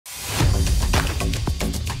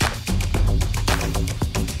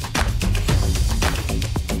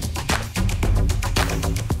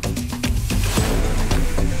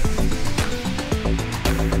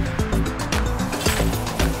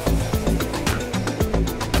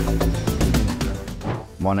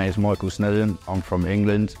My name's Michael Snedden. I'm from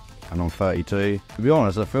England and I'm 32. To be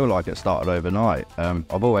honest, I feel like it started overnight.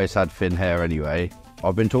 I've always had thin hair anyway.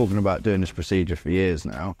 I've been talking about doing this procedure for years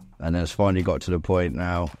now, and it's finally got to the point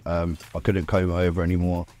now I couldn't comb over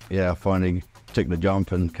anymore. Yeah, I finally took the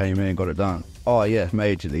jump and came in and got it done. Oh yeah,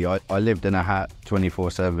 majorly. I lived in a hat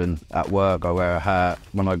 24/7. At work I wear a hat.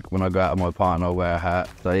 When I go out with my partner I wear a hat.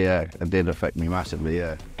 So yeah, it did affect me massively,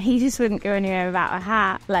 yeah. He just wouldn't go anywhere without a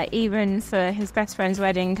hat. Like even for his best friend's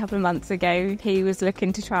wedding a couple of months ago, he was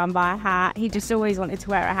looking to try and buy a hat. He just always wanted to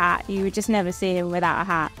wear a hat. You would just never see him without a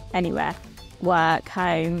hat anywhere. Work,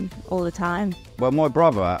 home, all the time. Well, my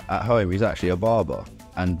brother at home, he's actually a barber,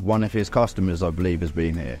 and one of his customers, I believe, has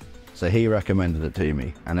been here. So he recommended it to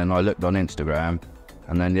me, and then I looked on Instagram,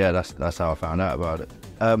 and then yeah, that's how I found out about it.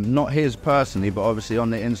 Not his personally, but obviously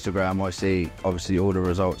on the Instagram I see obviously all the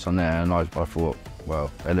results on there, and I thought,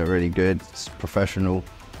 well, they look really good. It's professional.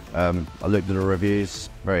 I looked at the reviews,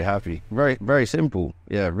 very happy. Very simple.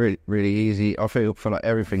 Yeah, really easy. I feel like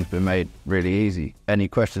everything's been made really easy. Any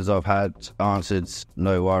questions I've had answered,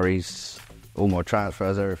 no worries. All my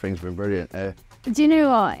transfers, everything's been brilliant. Yeah. Do you know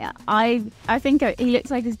what? I think he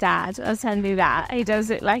looks like his dad. I was telling you that. He does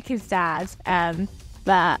look like his dad.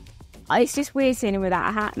 But it's just weird seeing him without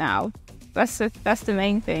a hat now. That's the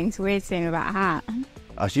main thing. It's weird seeing him without a hat.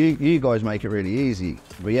 You guys make it really easy.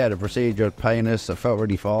 But yeah, the procedure, painless, it felt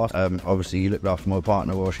really fast. Obviously you looked after my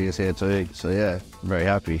partner while she was here too. So yeah, very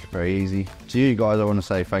happy, very easy. To you guys, I want to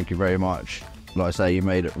say thank you very much. Like I say, you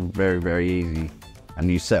made it very easy. And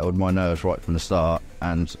you settled my nerves right from the start.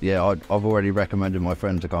 And yeah, I've already recommended my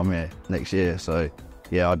friend to come here next year. So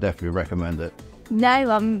yeah, I'd definitely recommend it.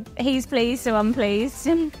 No, he's pleased, so I'm pleased.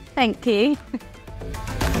 Thank you.